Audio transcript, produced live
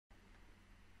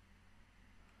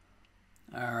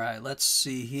All right, let's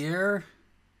see here.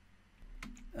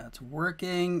 That's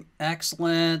working.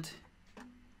 Excellent.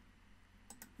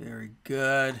 Very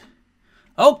good.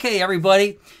 Okay,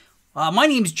 everybody. My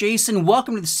name is Jason.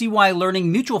 Welcome to the SeeWhy Learning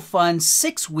Mutual Funds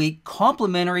 6-week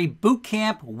complimentary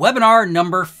bootcamp webinar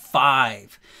number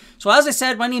 5. So as I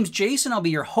said, my name is Jason. I'll be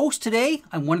your host today.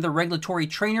 I'm one of the regulatory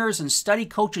trainers and study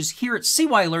coaches here at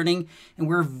SeeWhy Learning, and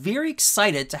we're very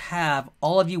excited to have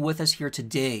all of you with us here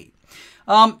today.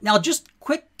 Now, just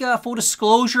quick full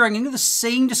disclosure. I'm going to do the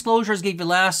same disclosure as I gave you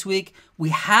last week. We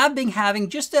have been having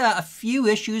just a few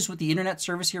issues with the internet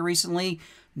service here recently.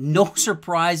 No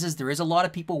surprises. There is a lot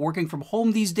of people working from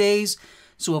home these days.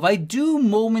 So if I do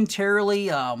momentarily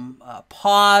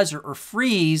pause or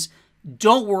freeze,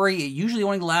 don't worry. It usually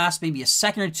only lasts maybe a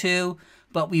second or two.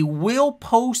 But we will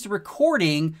post a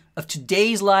recording of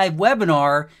today's live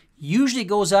webinar. Usually it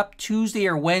goes up Tuesday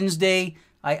or Wednesday.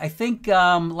 I think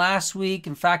last week,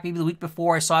 in fact, maybe the week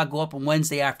before, I saw it go up on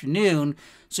Wednesday afternoon.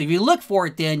 So if you look for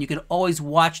it then, you can always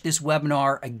watch this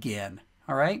webinar again.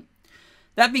 All right?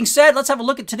 That being said, let's have a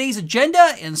look at today's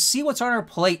agenda and see what's on our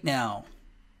plate now.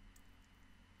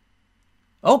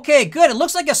 Okay, good. It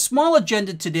looks like a small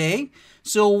agenda today.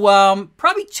 So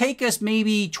probably take us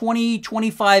maybe 20,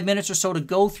 25 minutes or so to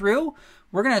go through.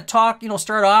 We're going to talk,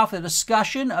 start off with a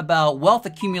discussion about wealth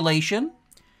accumulation.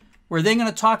 We're then going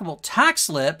to talk about tax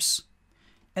slips.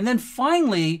 And then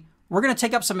finally, we're going to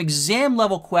take up some exam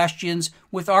level questions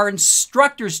with our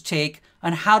instructor's take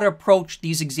on how to approach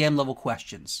these exam level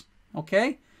questions.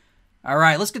 Okay? All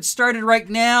right, let's get started right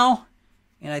now.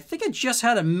 And I think I just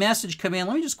had a message come in.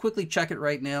 Let me just quickly check it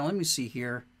right now. Let me see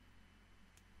here.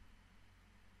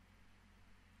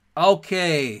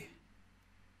 Okay.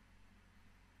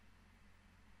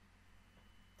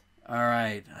 All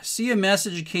right, I see a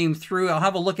message that came through. I'll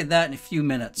have a look at that in a few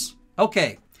minutes.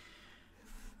 Okay.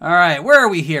 All right, where are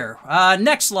we here?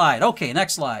 Next slide. Okay,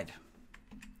 next slide.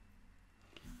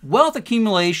 Wealth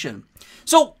accumulation.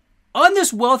 So on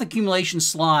this wealth accumulation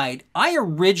slide, I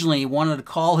originally wanted to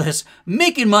call this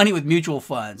making money with mutual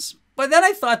funds. But then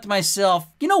I thought to myself,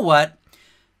 you know what?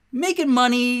 Making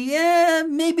money,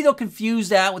 maybe they'll confuse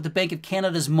that with the Bank of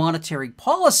Canada's monetary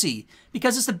policy,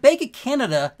 because it's the Bank of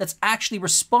Canada that's actually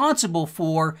responsible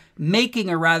for making,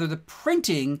 or rather the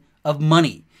printing of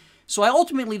money. So I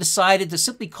ultimately decided to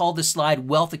simply call this slide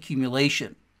wealth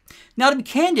accumulation. Now, to be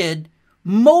candid,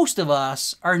 most of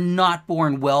us are not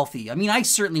born wealthy. I mean, I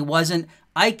certainly wasn't.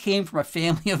 I came from a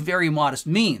family of very modest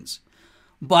means.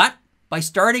 But by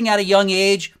starting at a young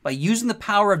age, by using the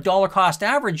power of dollar cost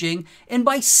averaging, and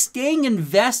by staying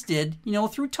invested,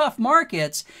 through tough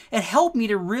markets, it helped me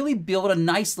to really build a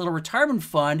nice little retirement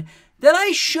fund that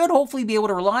I should hopefully be able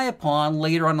to rely upon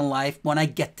later on in life when I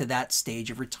get to that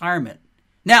stage of retirement.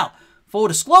 Now, full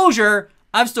disclosure,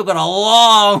 I've still got a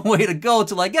long way to go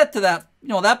till I get to that,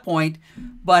 that point,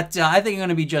 but I think I'm going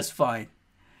to be just fine.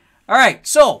 All right,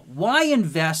 so why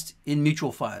invest in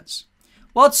mutual funds?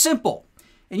 Well, it's simple.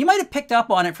 And you might have picked up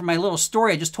on it from my little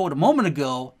story I just told a moment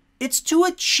ago. It's to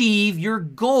achieve your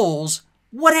goals,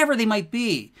 whatever they might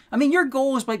be. I mean, your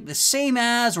goals might be the same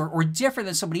as or different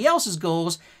than somebody else's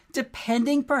goals,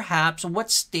 depending perhaps on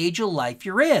what stage of life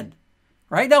you're in.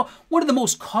 Right? Now, one of the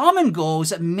most common goals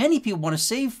that many people want to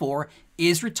save for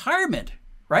is retirement.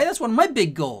 Right? That's one of my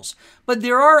big goals. But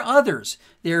there are others.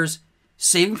 There's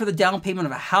saving for the down payment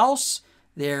of a house.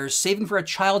 There's saving for a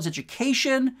child's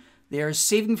education. There's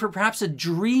saving for perhaps a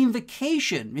dream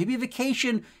vacation, maybe a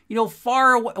vacation,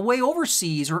 far away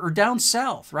overseas or down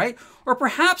south, right? Or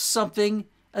perhaps something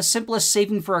as simple as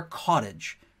saving for a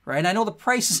cottage, right? And I know the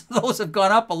prices of those have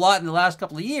gone up a lot in the last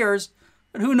couple of years,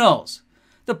 but who knows?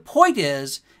 The point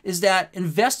is that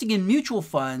investing in mutual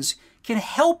funds can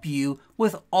help you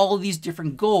with all of these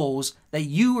different goals that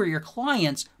you or your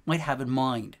clients might have in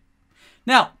mind.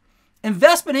 Now,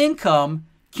 investment income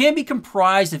can be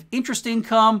comprised of interest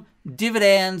income,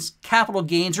 dividends, capital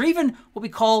gains, or even what we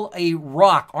call a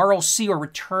ROC, ROC, or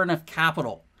return of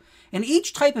capital. And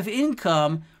each type of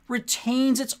income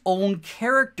retains its own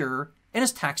character and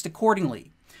is taxed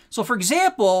accordingly. So for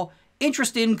example,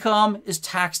 interest income is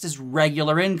taxed as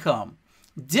regular income.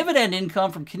 Dividend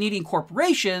income from Canadian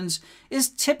corporations is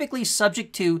typically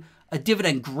subject to a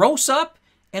dividend gross up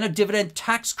and a dividend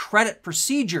tax credit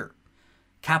procedure.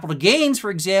 Capital gains, for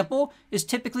example, is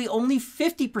typically only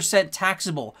 50%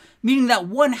 taxable, meaning that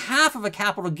 1/2 of a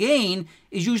capital gain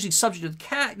is usually subject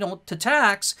to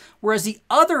tax, whereas the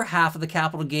other half of the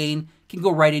capital gain can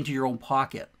go right into your own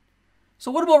pocket.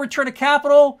 So what about return of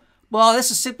capital? Well,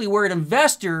 this is simply where an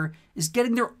investor is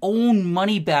getting their own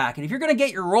money back. And if you're going to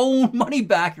get your own money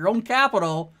back, your own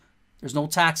capital, there's no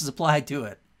taxes applied to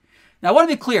it. Now, I want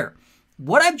to be clear.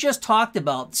 what I've just talked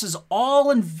about, this is all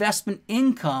investment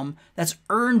income that's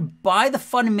earned by the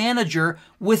fund manager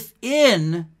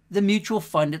within the mutual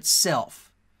fund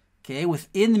itself. Okay,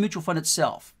 within the mutual fund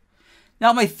itself.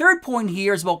 Now, my third point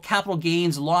here is about capital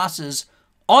gains, losses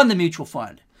on the mutual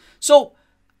fund. So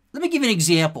let me give you an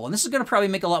example, and this is going to probably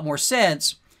make a lot more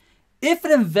sense. If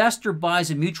an investor buys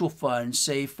a mutual fund,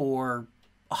 say for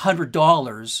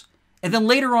 $100, and then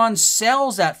later on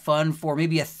sells that fund for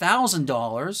maybe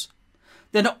 $1,000,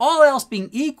 then all else being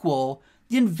equal,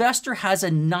 the investor has a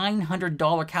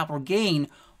 $900 capital gain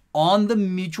on the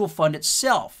mutual fund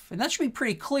itself. And that should be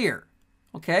pretty clear,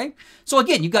 okay? So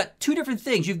again, you've got two different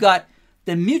things. You've got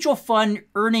the mutual fund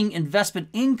earning investment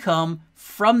income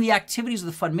from the activities of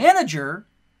the fund manager,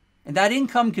 and that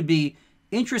income could be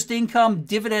interest income,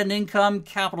 dividend income,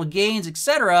 capital gains,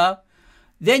 etc.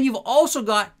 Then you've also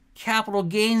got capital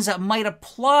gains that might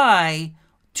apply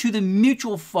to the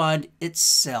mutual fund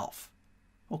itself.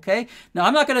 Okay? Now,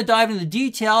 I'm not going to dive into the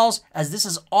details as this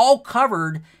is all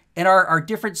covered in our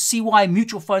different SeeWhy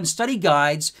Mutual Fund study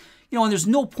guides. You know, and there's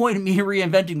no point in me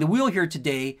reinventing the wheel here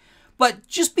today, but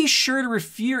just be sure to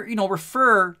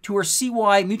refer to our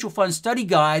SeeWhy Mutual Fund study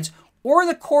guides or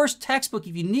the course textbook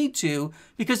if you need to,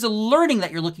 because the learning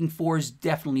that you're looking for is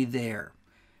definitely there.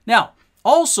 Now,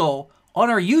 also on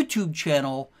our YouTube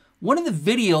channel, one of the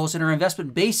videos in our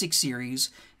Investment Basics series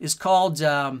is called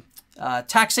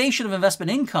Taxation of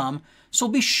Investment Income. So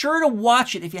be sure to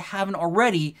watch it if you haven't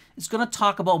already. It's going to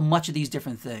talk about much of these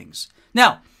different things.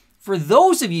 Now, for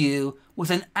those of you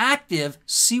with an active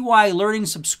SeeWhy Learning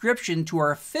subscription to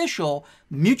our official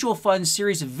mutual fund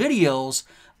series of videos,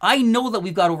 I know that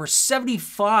we've got over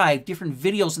 75 different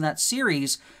videos in that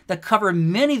series that cover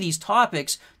many of these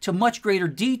topics to much greater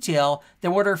detail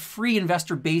than what our free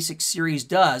Investor Basics series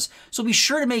does. So be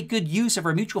sure to make good use of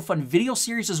our mutual fund video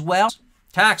series as well.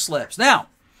 Tax slips. Now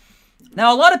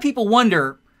a lot of people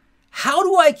wonder, how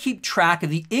do I keep track of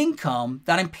the income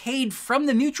that I'm paid from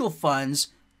the mutual funds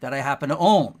that I happen to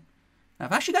own? Now,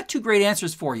 I've actually got two great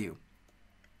answers for you.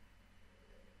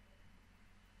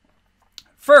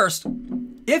 First,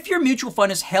 if your mutual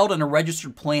fund is held in a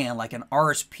registered plan like an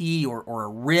RSP or a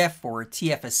RIF or a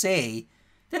TFSA,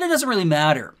 then it doesn't really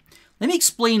matter. Let me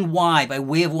explain why by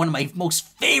way of one of my most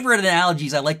favorite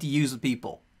analogies I like to use with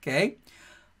people, okay?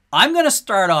 I'm going to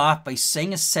start off by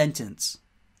saying a sentence,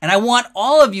 and I want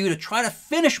all of you to try to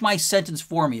finish my sentence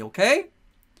for me, okay?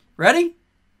 Ready?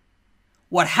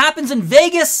 What happens in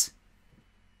Vegas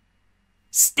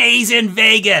stays in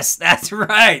Vegas. That's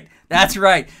right. That's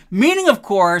right. Meaning, of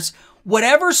course,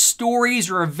 whatever stories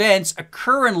or events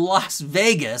occur in Las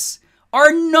Vegas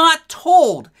are not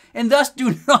told and thus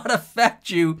do not affect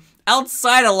you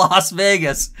outside of Las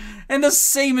Vegas. And the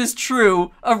same is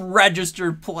true of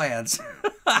registered plans.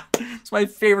 It's my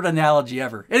favorite analogy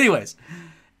ever. Anyways,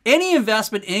 any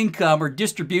investment income or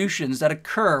distributions that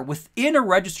occur within a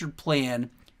registered plan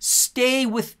stay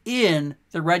within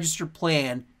the registered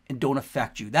plan and don't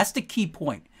affect you. That's the key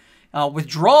point.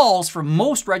 Withdrawals from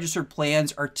most registered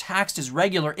plans are taxed as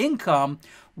regular income,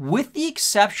 with the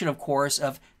exception, of course,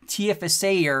 of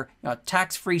TFSA or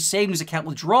tax-free savings account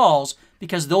withdrawals,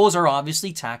 because those are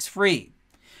obviously tax-free.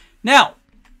 Now,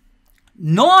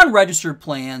 non-registered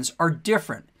plans are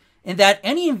different in that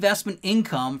any investment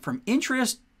income from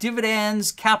interest,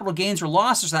 dividends, capital gains or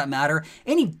losses for that matter,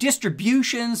 any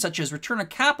distributions such as return of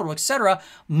capital, etc.,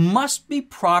 must be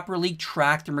properly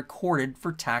tracked and recorded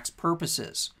for tax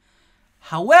purposes.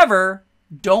 However,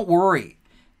 don't worry.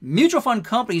 Mutual fund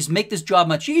companies make this job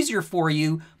much easier for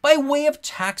you by way of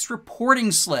tax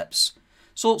reporting slips.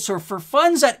 So for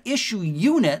funds that issue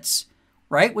units,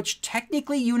 right, which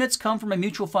technically units come from a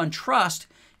mutual fund trust,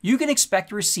 you can expect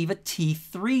to receive a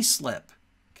T3 slip,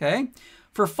 okay?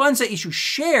 For funds that issue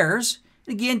shares,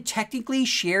 again, technically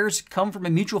shares come from a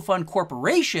mutual fund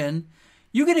corporation,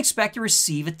 you can expect to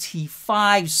receive a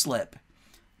T5 slip.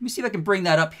 Let me see if I can bring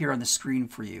that up here on the screen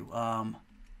for you.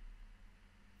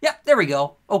 Yeah, there we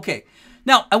go. Okay.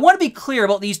 Now, I want to be clear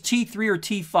about these T3 or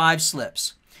T5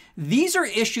 slips. These are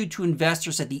issued to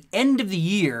investors at the end of the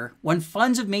year when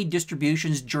funds have made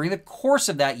distributions during the course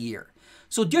of that year.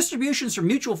 So distributions from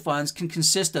mutual funds can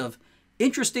consist of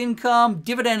interest income,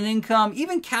 dividend income,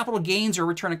 even capital gains or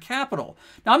return of capital.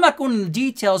 Now, I'm not going into the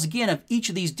details, again, of each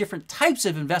of these different types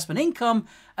of investment income,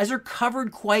 as they're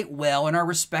covered quite well in our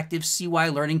respective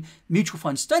SeeWhy Learning mutual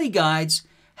fund study guides.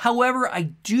 However,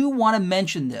 I do want to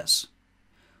mention this.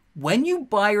 When you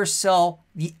buy or sell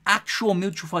the actual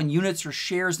mutual fund units or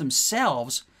shares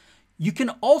themselves, you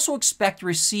can also expect to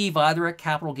receive either a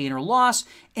capital gain or loss,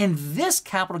 and this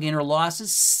capital gain or loss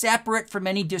is separate from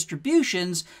any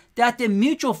distributions that the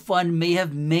mutual fund may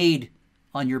have made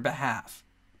on your behalf.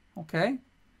 Okay?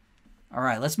 All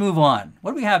right, let's move on.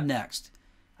 What do we have next?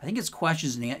 I think it's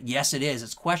questions and answers. Yes, it is.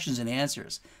 It's questions and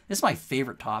answers. This is my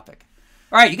favorite topic.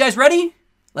 All right, you guys ready?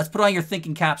 Let's put on your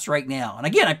thinking caps right now. And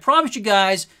again, I promise you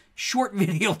guys, short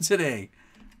video today.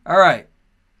 All right.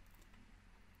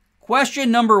 Question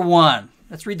number 1.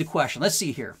 Let's read the question. Let's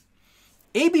see here.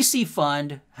 ABC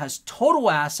Fund has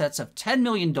total assets of $10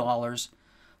 million,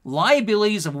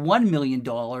 liabilities of $1 million,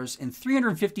 and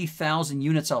 350,000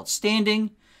 units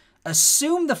outstanding.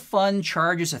 Assume the fund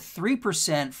charges a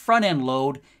 3% front-end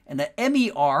load and a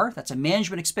MER, that's a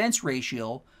management expense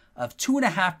ratio, of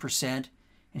 2.5%.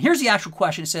 And here's the actual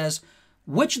question. It says,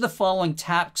 which of the following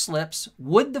tax slips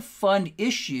would the fund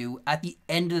issue at the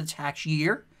end of the tax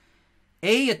year?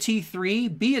 A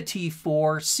T3, B a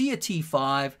T4, C a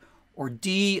T5, or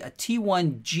D a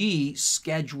T1G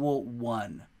Schedule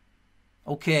 1?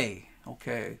 Okay.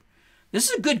 This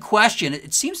is a good question.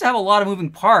 It seems to have a lot of moving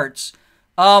parts.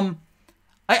 I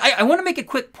want to make a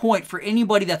quick point for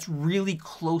anybody that's really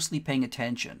closely paying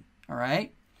attention, all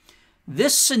right?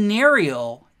 This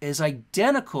scenario is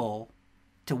identical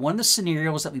to one of the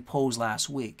scenarios that we posed last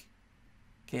week.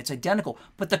 Okay, it's identical,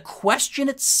 but the question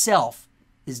itself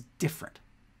is different,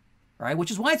 right?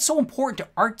 Which is why it's so important to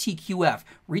RTQF.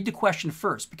 Read the question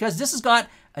first, because this has got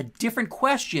a different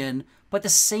question, but the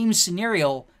same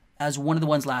scenario as one of the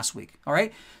ones last week, all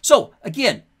right? So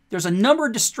again, there's a number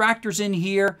of distractors in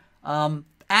here.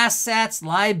 Assets,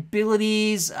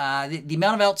 liabilities, the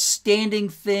amount of outstanding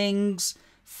things,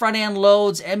 front-end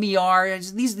loads, MER.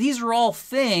 These are all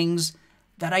things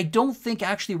that I don't think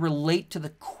actually relate to the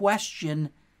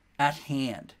question at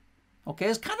hand. Okay,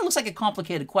 this kind of looks like a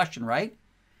complicated question, right?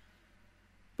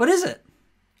 But is it?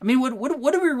 I mean,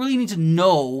 what do we really need to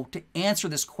know to answer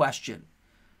this question?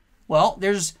 Well,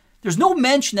 there's no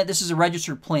mention that this is a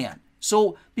registered plan.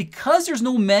 So because there's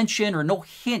no mention or no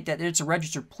hint that it's a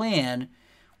registered plan,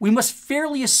 we must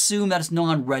fairly assume that it's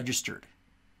non-registered.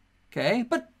 Okay?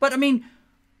 But I mean,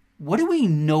 what do we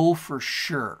know for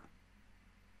sure?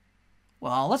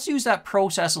 Well, let's use that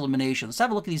process elimination. Let's have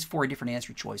a look at these 4 different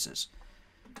answer choices.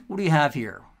 What do you have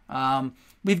here?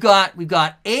 We've got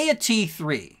A at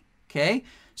T3. Okay?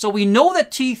 So we know that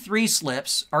T3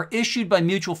 slips are issued by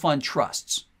mutual fund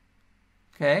trusts.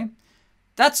 Okay?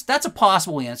 That's a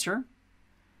possible answer.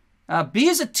 B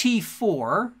is a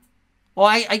T4. Well,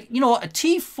 a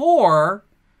T4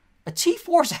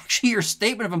 is actually your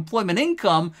statement of employment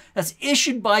income that's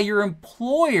issued by your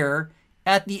employer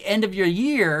at the end of your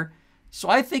year. So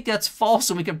I think that's false,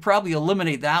 and we can probably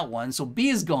eliminate that one. So B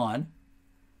is gone,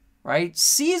 right?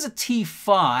 C is a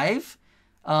T5.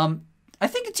 I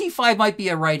think a T5 might be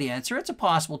a right answer. It's a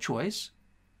possible choice.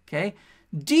 Okay.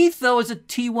 D, though, is a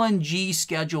T1G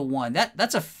Schedule 1.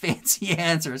 That's a fancy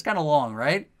answer. It's kind of long,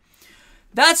 right?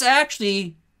 That's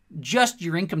actually just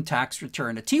your income tax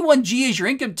return. A T1G is your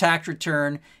income tax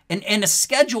return, and a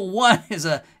Schedule 1 is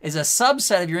a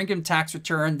subset of your income tax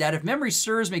return that, if memory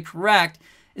serves me correct,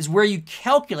 is where you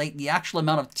calculate the actual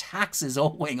amount of taxes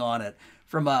owing on it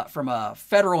from a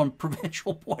federal and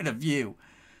provincial point of view.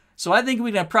 So I think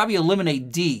we're going to probably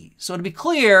eliminate D. So to be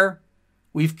clear,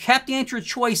 we've kept answer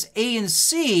choice A and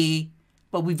C,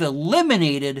 but we've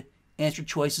eliminated answer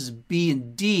choices B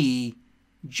and D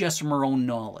just from our own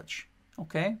knowledge.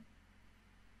 Okay?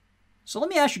 So let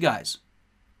me ask you guys,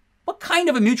 what kind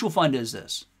of a mutual fund is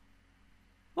this?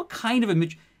 What kind of a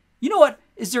mutual... You know what?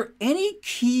 Is there any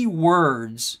key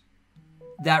words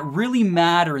that really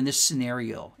matter in this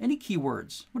scenario? Any key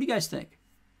words? What do you guys think?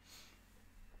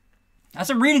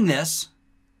 As I'm reading this,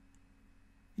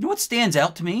 you know what stands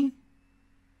out to me?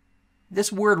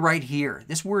 This word right here,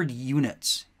 this word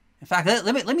units. In fact,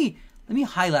 let me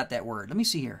highlight that word. Let me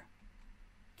see here.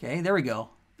 Okay, there we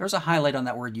go. There's a highlight on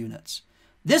that word units.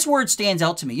 This word stands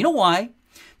out to me. You know why?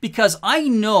 Because I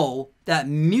know that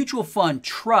mutual fund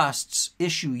trusts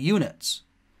issue units,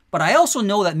 but I also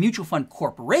know that mutual fund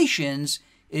corporations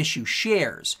issue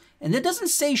shares. And it doesn't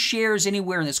say shares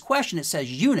anywhere in this question. It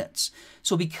says units.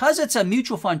 So because it's a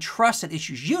mutual fund trust that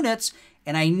issues units,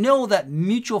 and I know that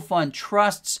mutual fund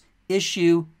trusts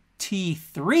issue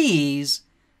T3s,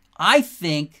 I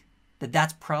think that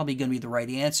that's probably going to be the right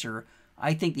answer.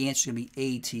 I think the answer is going to be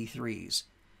A, T3s,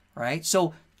 right?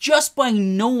 So just by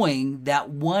knowing that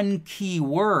one key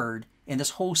word in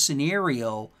this whole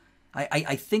scenario,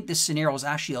 I think this scenario is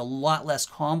actually a lot less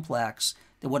complex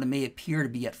than what it may appear to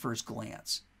be at first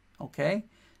glance, okay?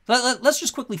 Let's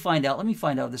just quickly find out. Let me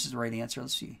find out if this is the right answer.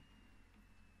 Let's see.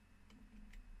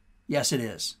 Yes, it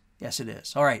is. Yes, it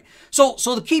is. All right. So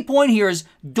the key point here is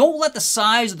don't let the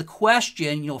size of the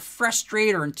question,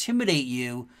 frustrate or intimidate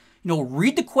you.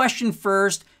 Read the question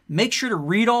first, Make sure to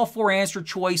read all 4 answer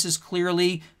choices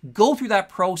clearly, go through that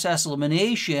process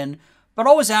elimination, but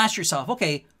always ask yourself,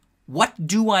 okay, what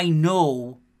do I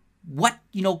know? What,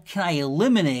 can I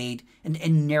eliminate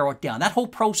and narrow it down? That whole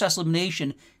process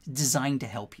elimination is designed to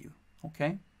help you,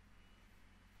 okay?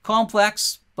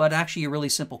 Complex, but actually a really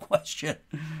simple question.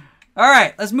 All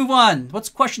right, let's move on. What's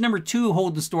question number 2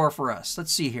 hold in store for us?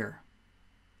 Let's see here.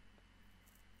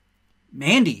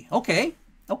 Mandy, okay.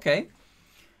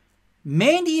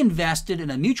 Mandy invested in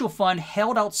a mutual fund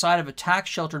held outside of a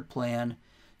tax-sheltered plan.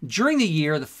 During the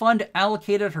year, the fund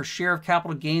allocated her share of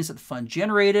capital gains that the fund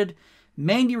generated.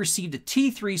 Mandy received a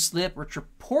T3 slip which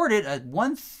reported a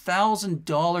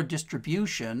 $1,000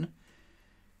 distribution.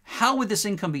 How would this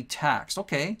income be taxed?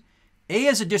 Okay, A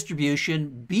as a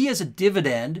distribution, B as a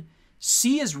dividend,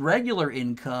 C as regular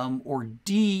income, or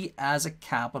D as a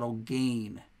capital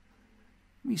gain.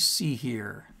 Let me see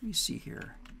here.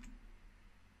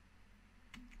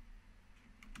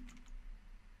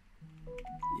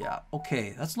 Yeah,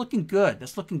 okay, that's looking good.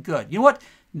 You know what?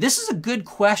 This is a good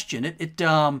question. It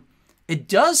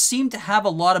does seem to have a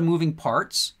lot of moving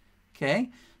parts,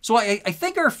 okay? So I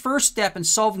think our first step in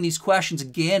solving these questions,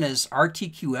 again, is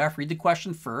RTQF. Read the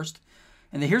question first.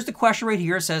 And then here's the question right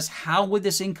here. It says, how would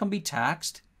this income be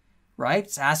taxed? Right?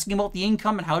 It's asking about the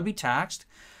income and how it would be taxed.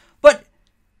 But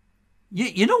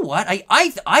you know what?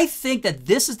 I think that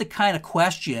this is the kind of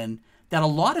question that a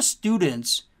lot of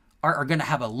students are going to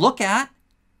have a look at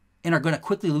and are going to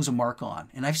quickly lose a mark on.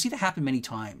 And I've seen it happen many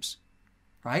times,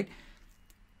 right?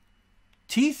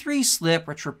 T3 slip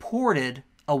which reported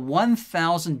a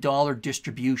 $1,000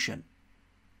 distribution.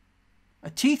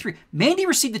 Mandy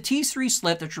received a T3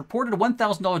 slip that reported a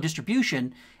 $1,000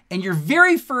 distribution, and your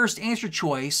very first answer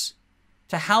choice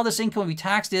to how this income will be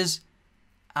taxed is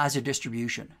as a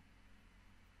distribution.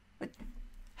 But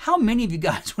how many of you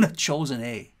guys would have chosen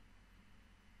A?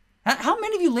 How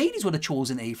many of you ladies would have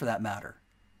chosen A for that matter?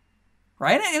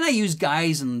 Right? And I use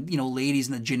guys and ladies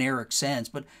in the generic sense,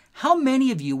 but how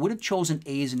many of you would have chosen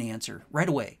A as an answer right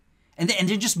away? And then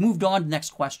just moved on to the next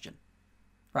question,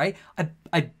 right?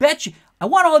 I bet you, I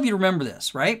want all of you to remember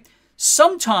this, right?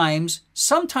 Sometimes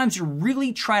you're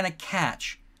really trying to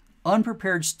catch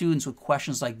unprepared students with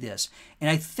questions like this. And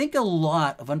I think a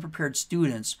lot of unprepared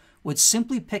students would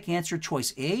simply pick answer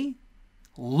choice A,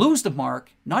 lose the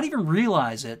mark, not even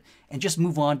realize it, and just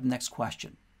move on to the next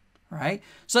question, all right?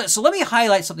 So let me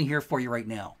highlight something here for you right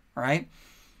now, all right?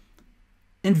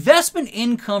 Investment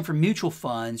income from mutual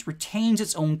funds retains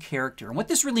its own character. And what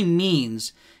this really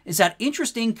means is that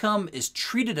interest income is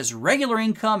treated as regular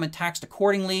income and taxed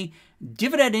accordingly.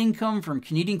 Dividend income from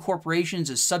Canadian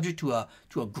corporations is subject to a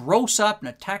gross up and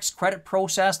a tax credit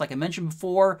process, like I mentioned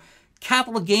before.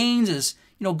 Capital gains is,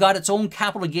 got its own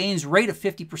capital gains rate of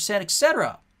 50%,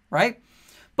 etc., right?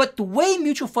 But the way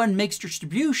mutual fund makes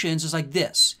distributions is like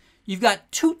this. You've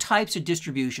got 2 types of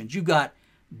distributions. You've got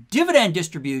dividend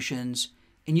distributions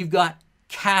and you've got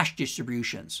cash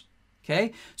distributions,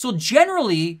 okay? So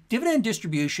generally, dividend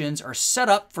distributions are set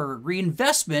up for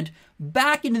reinvestment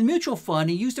back into the mutual fund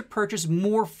and used to purchase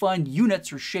more fund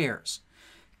units or shares.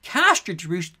 Cash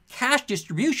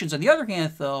distributions, on the other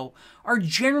hand, though, are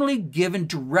generally given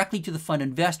directly to the fund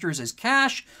investors as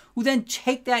cash, who then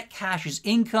take that cash as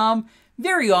income.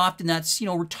 Very often, that's,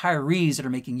 retirees that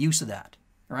are making use of that,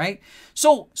 right?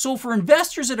 So for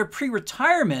investors that are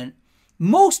pre-retirement,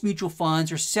 most mutual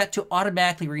funds are set to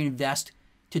automatically reinvest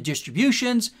to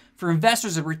distributions. For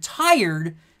investors that are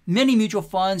retired, many mutual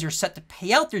funds are set to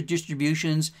pay out their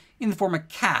distributions in the form of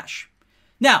cash.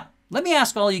 Now, let me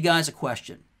ask all you guys a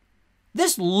question.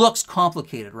 This looks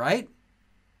complicated, right?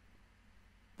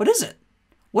 But is it?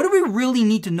 What do we really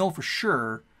need to know for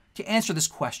sure to answer this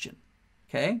question?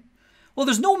 Okay? Well,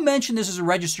 there's no mention this is a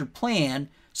registered plan,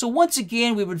 so once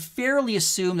again, we would fairly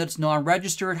assume that it's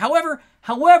non-registered.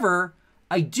 However,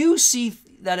 I do see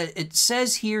that it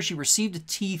says here she received a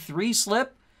T3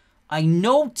 slip. I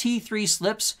know T3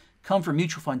 slips come from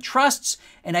mutual fund trusts,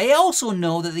 and I also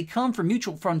know that they come from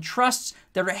mutual fund trusts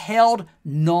that are held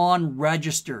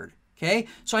non-registered, okay?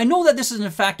 So I know that this is in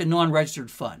fact a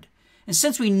non-registered fund. And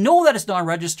since we know that it's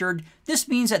non-registered, this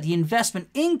means that the investment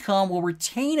income will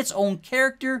retain its own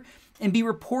character and be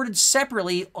reported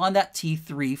separately on that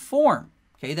T3 form,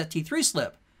 okay, that T3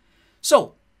 slip.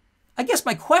 So I guess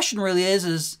my question really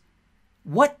is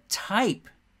what type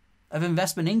of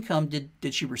investment income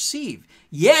did she receive?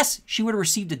 Yes, she would have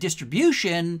received a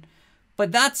distribution,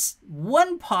 but that's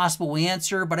one possible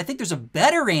answer. But I think there's a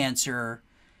better answer,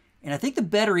 and I think the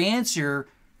better answer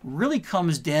really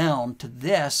comes down to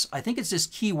this. I think it's this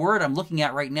keyword I'm looking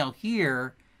at right now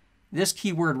here, this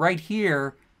keyword right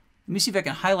here. Let me see if I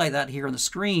can highlight that here on the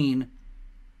screen.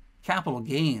 capital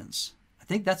gains. I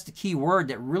think that's the key word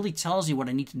that really tells you what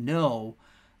I need to know.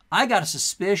 I got a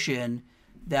suspicion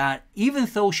that even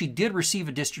though she did receive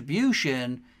a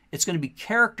distribution, it's going to be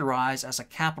characterized as a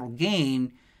capital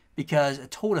gain because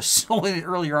it told us so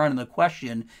earlier on in the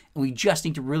question, and we just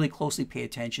need to really closely pay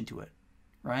attention to it,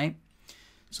 right?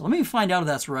 So let me find out if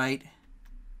that's right.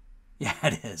 Yeah,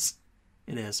 it is.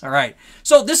 It is. All right.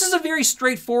 So this is a very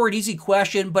straightforward, easy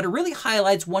question, but it really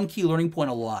highlights one key learning point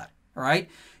a lot, all right?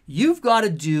 You've got to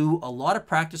do a lot of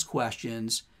practice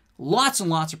questions, lots and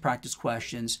lots of practice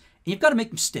questions, and you've got to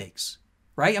make mistakes,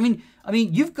 right? I mean,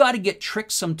 you've got to get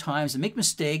tricked sometimes and make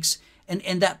mistakes,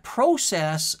 and that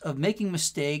process of making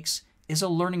mistakes is a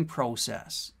learning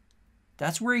process.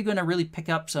 That's where you're going to really pick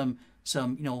up some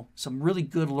really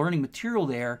good learning material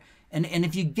there. And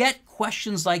if you get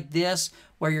questions like this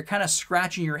where you're kind of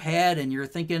scratching your head and you're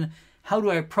thinking, how do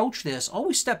I approach this?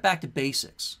 Always step back to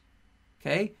basics,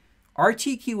 okay?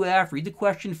 RTQF, read the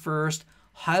question first,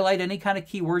 highlight any kind of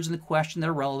keywords in the question that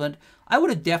are relevant. I would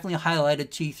have definitely highlighted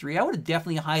T3. I would have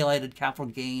definitely highlighted capital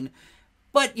gain.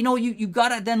 But, you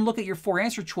got to then look at your 4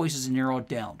 answer choices and narrow it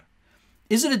down.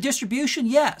 Is it a distribution?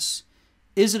 Yes.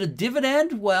 Is it a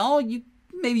dividend? Well,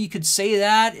 maybe you could say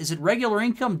that. Is it regular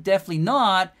income? Definitely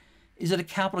not. Is it a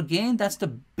capital gain? That's the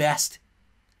best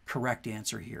correct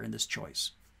answer here in this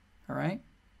choice. All right?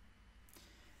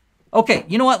 Okay,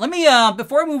 you know what? Let me,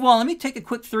 before I move on, let me take a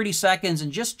quick 30 seconds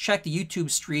and just check the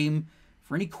YouTube stream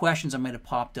for any questions that might have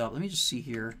popped up. Let me just see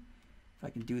here if I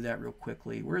can do that real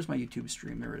quickly. Where's my YouTube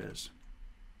stream? There it is.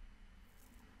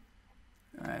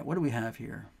 All right, what do we have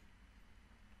here?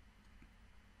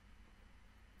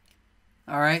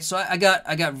 All right, so I got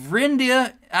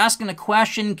Vrinda asking a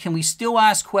question. Can we still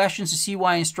ask questions to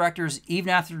SeeWhy instructors even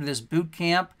after this boot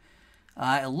camp?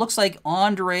 It looks like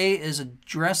Andre is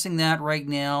addressing that right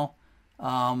now.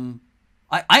 I'm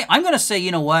going to say,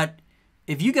 you know what?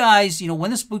 If you guys,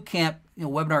 when this boot camp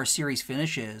webinar series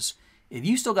finishes, if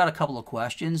you still got a couple of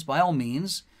questions, by all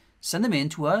means, send them in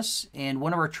to us, and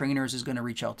one of our trainers is going to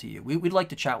reach out to you. We'd like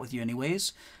to chat with you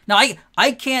anyways. Now,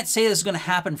 I can't say this is going to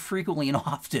happen frequently and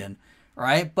often, all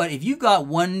right? But if you've got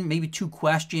 1, maybe 2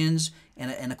 questions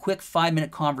and a quick 5-minute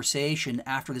conversation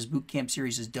after this boot camp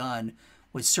series is done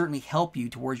would certainly help you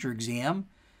towards your exam,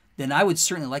 then I would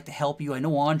certainly like to help you. I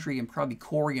know Andre and probably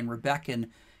Corey and Rebecca and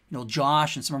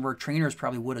Josh and some of our trainers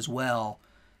probably would as well.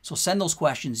 So send those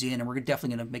questions in, and we're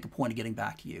definitely going to make a point of getting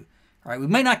back to you. All right, we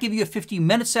might not give you a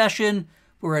 15-minute session,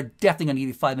 but we're definitely going to give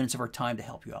you 5 minutes of our time to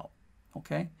help you out.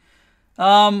 Okay?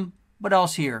 What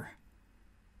else here?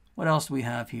 What else do we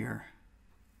have here?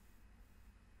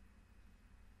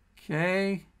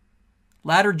 Okay.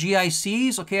 Ladder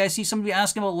GICs. Okay, I see somebody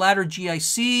asking about ladder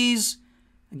GICs.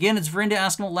 Again, it's Verinda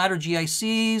asking about ladder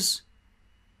GICs.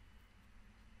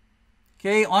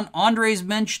 Okay, Andre's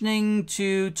mentioning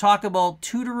to talk about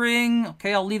tutoring.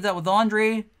 Okay, I'll leave that with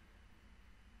Andre.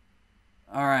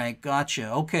 All right,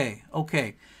 gotcha.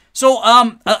 Okay. So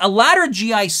a ladder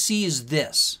GIC is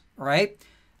this, right?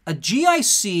 A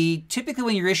GIC, typically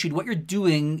when you're issued, what you're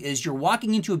doing is you're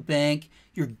walking into a bank,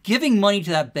 you're giving money to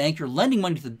that bank, you're lending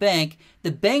money to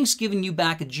the bank's giving you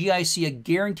back a GIC, a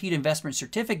guaranteed investment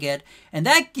certificate, and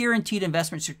that guaranteed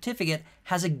investment certificate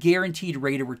has a guaranteed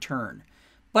rate of return.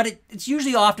 But it's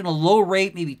usually often a low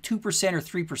rate, maybe 2% or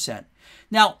 3%.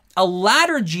 Now, a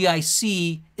ladder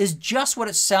GIC is just what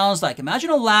it sounds like. Imagine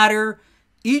a ladder,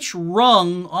 each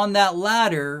rung on that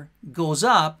ladder goes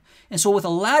up, and so with a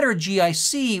ladder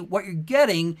GIC, what you're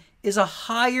getting is a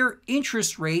higher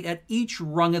interest rate at each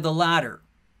rung of the ladder,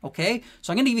 okay?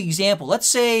 So I'm going to give you an example. Let's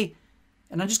say,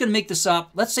 and I'm just going to make this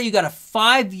up, let's say you got a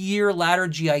 5-year ladder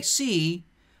GIC.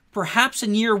 Perhaps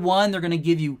in year 1, they're going to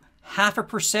give you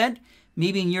 0.5%.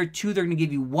 Maybe in year 2, they're going to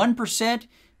give you 1%.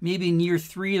 Maybe in year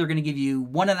 3, they're going to give you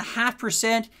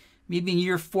 1.5%. Maybe in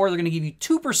year 4, they're going to give you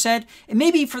 2%. And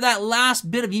maybe for that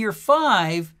last bit of year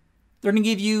 5, they're going to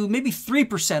give you maybe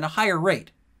 3%, a higher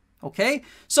rate. Okay?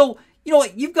 So,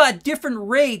 you've got different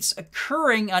rates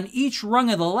occurring on each rung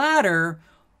of the ladder.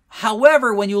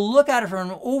 However, when you look at it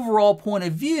from an overall point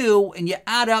of view and you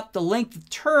add up the length of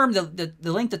term, the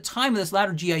length of time of this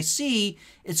ladder GIC,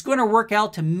 it's going to work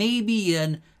out to maybe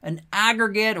an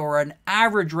aggregate or an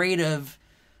average rate of,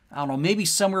 I don't know, maybe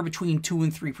somewhere between 2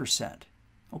 and 3%.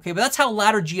 Okay, but that's how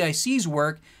ladder GICs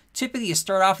work. Typically, you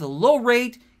start off with a low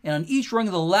rate, and on each rung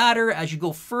of the ladder, as you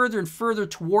go further and further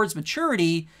towards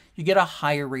maturity, you get a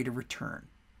higher rate of return.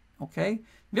 Okay,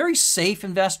 very safe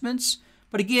investments.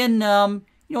 But again,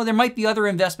 there might be other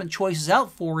investment choices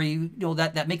out for you,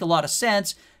 that make a lot of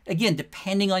sense. Again,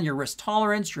 depending on your risk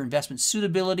tolerance, your investment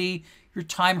suitability, your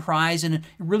time horizon, and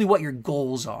really what your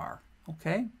goals are.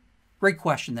 Okay, great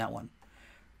question, that one.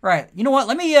 Right. You know what?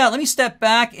 Let me step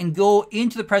back and go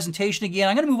into the presentation again.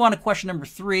 I'm going to move on to question number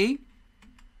 3.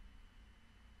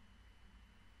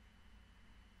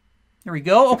 There we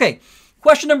go. Okay.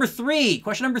 Question number 3.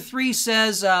 Question number 3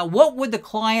 says, what would the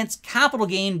client's capital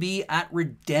gain be at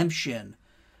redemption?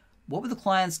 What would the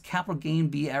client's capital gain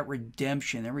be at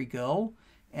redemption? There we go.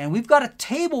 And we've got a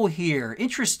table here.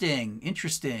 Interesting.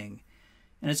 Interesting.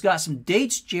 And it's got some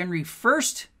dates. January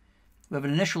 1st. We have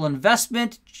an initial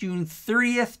investment. June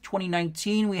 30th,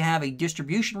 2019. We have a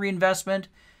distribution reinvestment.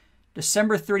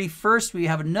 December 31st, we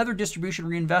have another distribution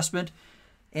reinvestment.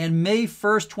 And May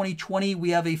 1st, 2020,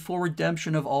 we have a full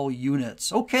redemption of all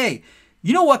units. Okay,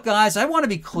 you know what, guys? I want to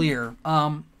be clear.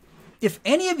 If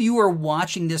any of you are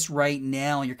watching this right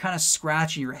now and you're kind of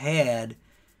scratching your head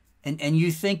and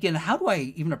you're thinking, how do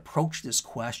I even approach this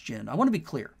question? I want to be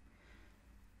clear.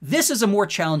 This is a more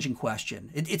challenging question.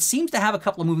 It seems to have a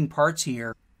couple of moving parts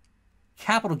here.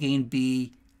 Capital gain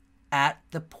be at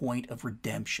the point of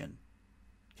redemption.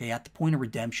 Okay, at the point of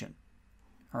redemption.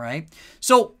 All right?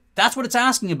 So that's what it's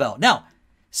asking about. Now,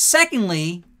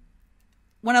 secondly,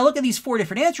 when I look at these 4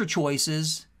 different answer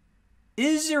choices,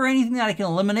 is there anything that I can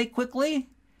eliminate quickly?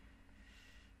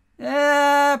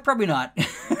 Probably not.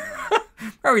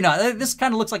 Probably not. This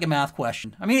kind of looks like a math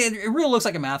question. I mean, it really looks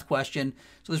like a math question,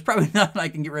 so there's probably nothing I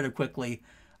can get rid of quickly.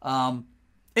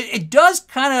 It does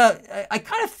kind of, I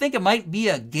kind of think it might be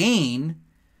a gain,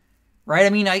 right? I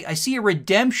mean, I see a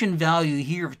redemption value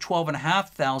here of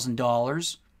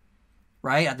 $12,500,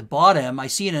 right? At the bottom, I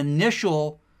see an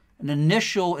initial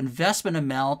investment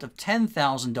amount of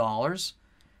 $10,000,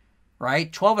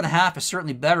 right? 12.5 is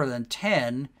certainly better than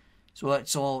 10.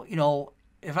 So you know,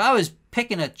 if I was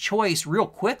picking a choice real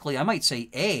quickly, I might say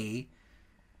A.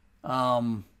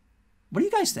 What do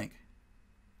you guys think?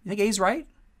 You think A's right?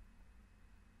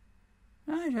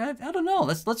 I don't know.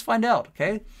 Let's find out,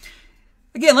 okay?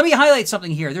 Again, let me highlight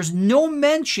something here. There's no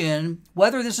mention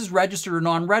whether this is registered or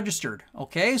non-registered,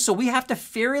 okay? So we have to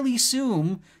fairly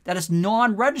assume that it's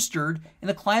non-registered and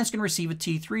the client's going to receive a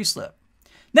T3 slip.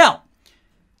 Now,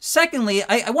 secondly,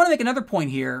 I want to make another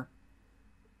point here.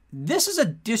 This is a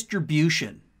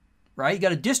distribution, right? You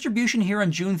got a distribution here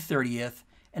on June 30th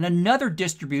and another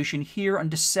distribution here on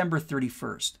December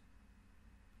 31st,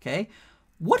 okay?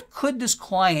 What could this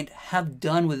client have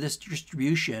done with this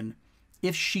distribution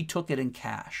if she took it in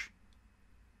cash,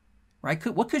 right?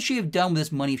 What could she have done with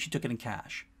this money if she took it in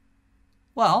cash?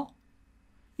 Well,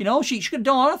 you know, she could have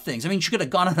done a lot of things. I mean, she could have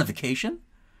gone on a vacation,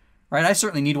 right? I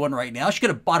certainly need one right now. She could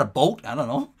have bought a boat. I don't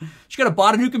know. She could have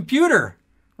bought a new computer,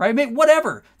 right? Maybe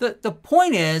whatever. The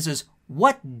point is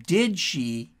what did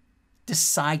she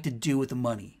decide to do with the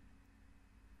money,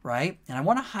 right? And I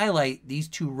want to highlight these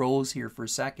 2 rows here for a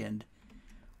second.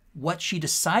 What she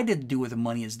decided to do with the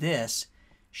money is this.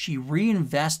 She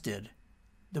reinvested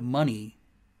the money,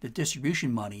 the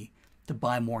distribution money, to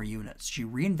buy more units. She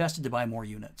reinvested to buy more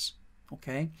units,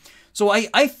 okay? So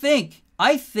I think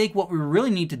what we really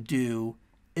need to do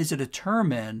is to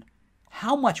determine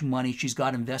how much money she's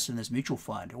got invested in this mutual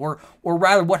fund, or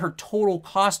rather what her total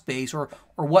cost base, or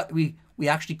what we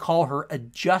actually call her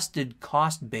adjusted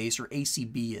cost base, or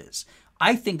ACB, is.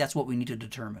 I think that's what we need to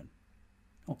determine,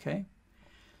 okay?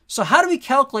 So how do we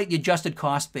calculate the adjusted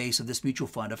cost base of this mutual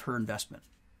fund, of her investment?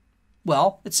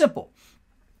 Well, it's simple.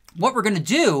 What we're going to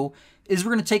do is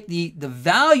we're going to take the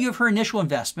value of her initial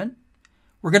investment.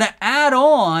 We're going to add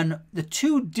on the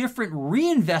 2 different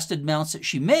reinvested amounts that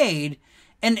she made.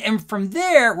 And from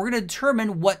there, we're going to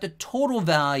determine what the total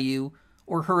value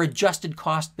or her adjusted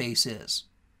cost base is.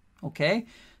 Okay?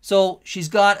 So she's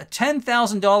got a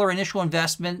 $10,000 initial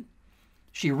investment.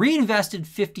 She reinvested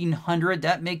 $1,500.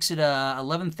 That makes it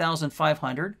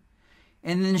 $11,500.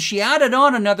 And then she added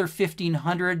on another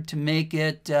 $1,500 to make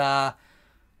it,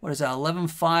 what is that?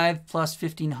 $11,500 plus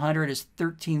 $1,500 is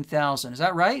 $13,000. Is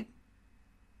that right?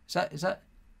 Is that?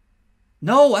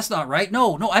 No, that's not right.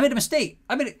 No, I made a mistake.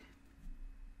 I made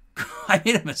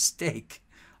a mistake.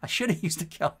 I should have used a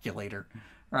calculator,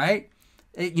 right?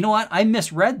 You know what? I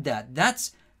misread that.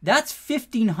 That's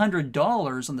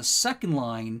 $1,500 on the second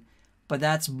line, but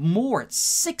that's more.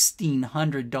 It's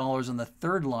 $1,600 on the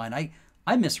third line.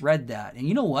 I misread that. And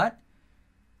you know what?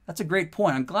 That's a great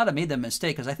point. I'm glad I made that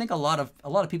mistake, because I think a lot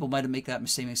of people might have made that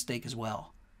same mistake as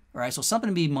well. All right, so something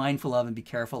to be mindful of and be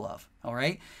careful of. All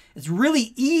right, it's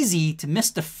really easy to miss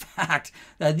the fact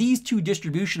that these 2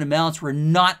 distribution amounts were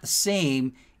not the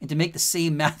same, and to make the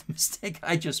same math mistake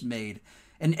I just made.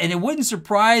 And it wouldn't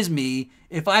surprise me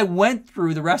if I went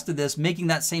through the rest of this making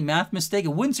that same math mistake.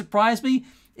 It wouldn't surprise me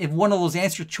if one of those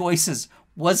answer choices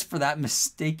was for that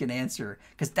mistaken answer,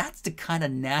 because that's the kind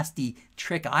of nasty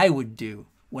trick I would do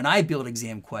when I build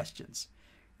exam questions,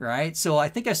 right? So I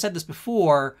think I've said this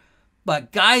before,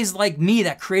 but guys like me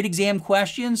that create exam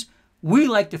questions, we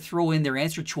like to throw in their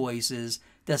answer choices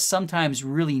that sometimes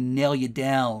really nail you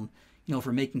down,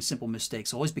 for making simple mistakes.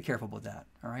 So always be careful about that,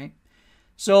 all right?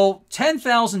 So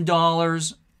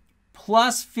 $10,000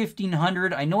 plus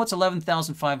 $1,500. I know it's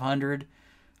 $11,500.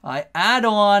 I add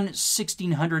on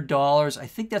 $1,600. I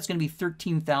think that's going to be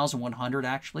 $13,100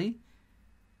 actually.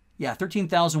 Yeah,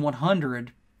 $13,100.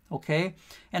 Okay.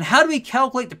 And how do we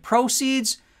calculate the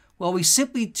proceeds? Well, we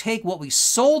simply take what we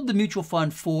sold the mutual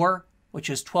fund for, which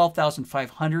is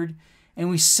 $12,500, and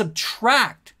we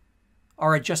subtract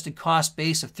our adjusted cost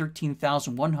base of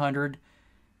 $13,100.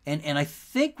 And I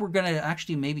think we're going to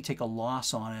actually maybe take a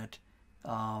loss on it.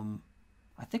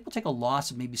 I think we'll take a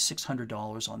loss of maybe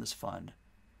 $600 on this fund.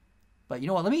 But you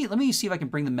know what? Let me see if I can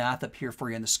bring the math up here for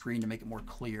you on the screen to make it more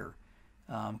clear.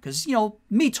 Because,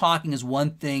 me talking is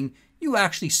one thing. You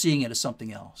actually seeing it is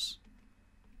something else.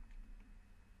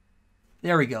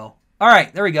 There we go. All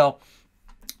right, there we go.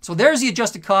 So there's the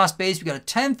adjusted cost base. We got a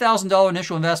 $10,000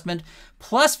 initial investment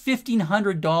plus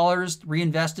 $1,500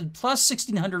 reinvested plus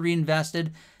 $1,600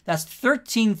 reinvested. That's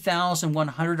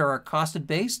 $13,100 our costed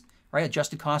base, right?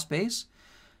 Adjusted cost base.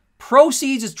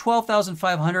 Proceeds is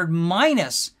 $12,500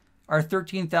 minus our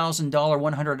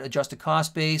 $13,100 adjusted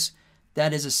cost base.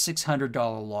 That is a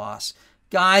 $600 loss.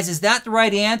 Guys, is that the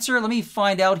right answer? Let me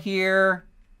find out here.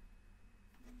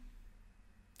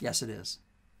 Yes, it is.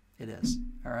 It is.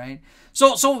 All right.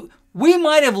 So we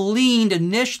might have leaned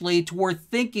initially toward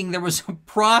thinking there was a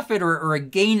profit or a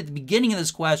gain at the beginning of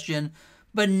this question,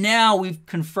 but now we've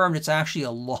confirmed it's actually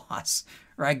a loss.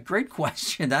 Right? Great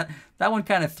question. That one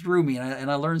kind of threw me, and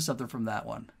I learned something from that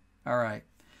one. All right.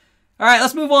 All right,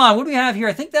 let's move on. What do we have here?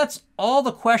 I think that's all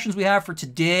the questions we have for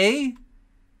today.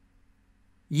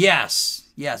 Yes.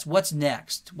 What's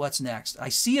next? I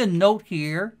see a note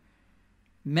here.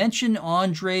 Mention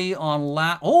Andre on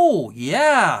Oh,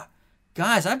 yeah.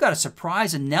 Guys, I've got a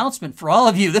surprise announcement for all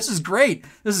of you. This is great.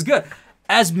 This is good.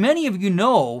 As many of you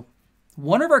know,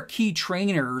 one of our key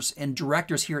trainers and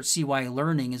directors here at SeeWhy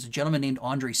Learning is a gentleman named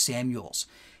Andre Samuels.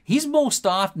 He's most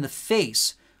often the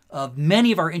face of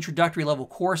many of our introductory level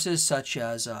courses, such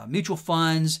as mutual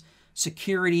funds,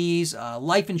 securities,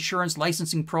 life insurance,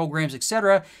 licensing programs,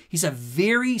 etc. He's a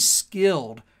very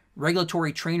skilled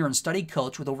regulatory trainer and study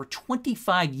coach with over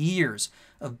 25 years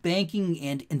of banking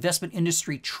and investment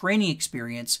industry training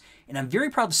experience, and I'm very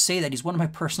proud to say that he's one of my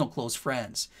personal close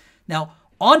friends. Now,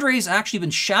 Andre's actually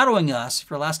been shadowing us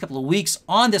for the last couple of weeks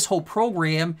on this whole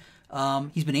program.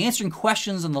 He's been answering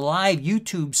questions on the live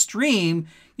YouTube stream,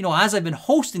 as I've been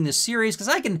hosting this series, because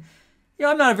I'm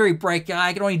not a very bright guy.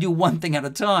 I can only do one thing at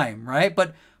a time, right?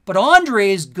 But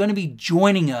Andre is going to be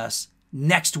joining us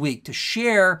next week to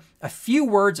share a few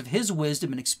words of his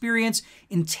wisdom and experience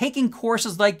in taking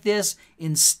courses like this,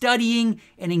 in studying,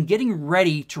 and in getting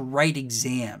ready to write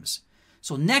exams.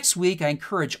 So next week, I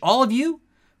encourage all of you,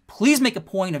 please make a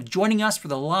point of joining us for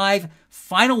the live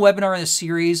final webinar in the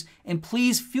series, and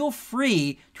please feel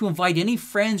free to invite any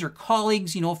friends or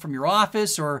colleagues, from your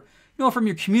office or, from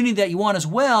your community that you want as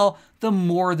well. The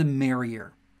more, the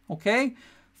merrier. Okay?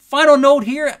 Final note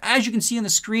here, as you can see on the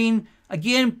screen,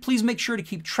 again, please make sure to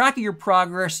keep track of your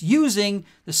progress using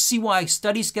the SeeWhy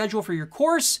study schedule for your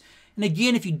course. And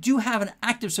again, if you do have an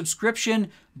active subscription,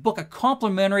 book a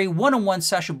complimentary one-on-one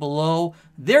session below.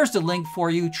 There's the link for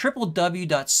you,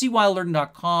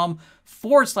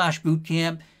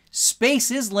 www.seewhylearning.com/bootcamp.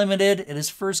 Space is limited. It is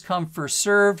first come, first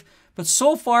served. But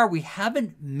so far, we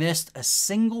haven't missed a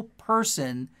single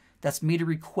person that's made a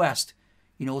request,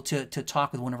 to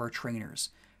talk with one of our trainers.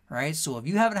 Right? So if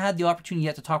you haven't had the opportunity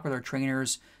yet to talk with our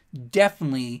trainers,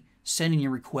 definitely send in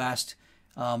your request.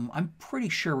 I'm pretty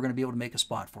sure we're going to be able to make a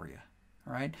spot for you.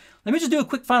 All right. Let me just do a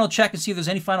quick final check and see if there's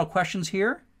any final questions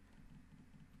here.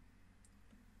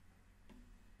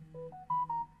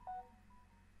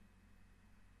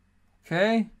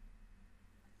 Okay.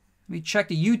 Let me check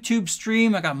the YouTube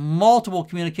stream. I got multiple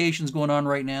communications going on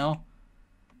right now.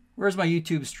 Where's my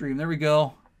YouTube stream? There we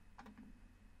go.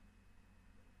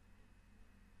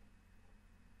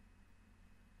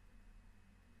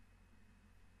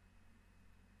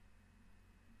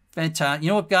 Fantastic. You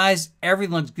know what, guys?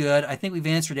 Everything looks good. I think we've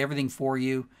answered everything for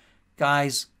you.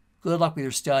 Guys, good luck with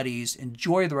your studies.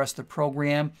 Enjoy the rest of the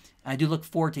program. And I do look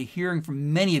forward to hearing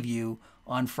from many of you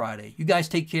on Friday. You guys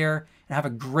take care and have a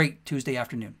great Tuesday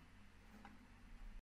afternoon.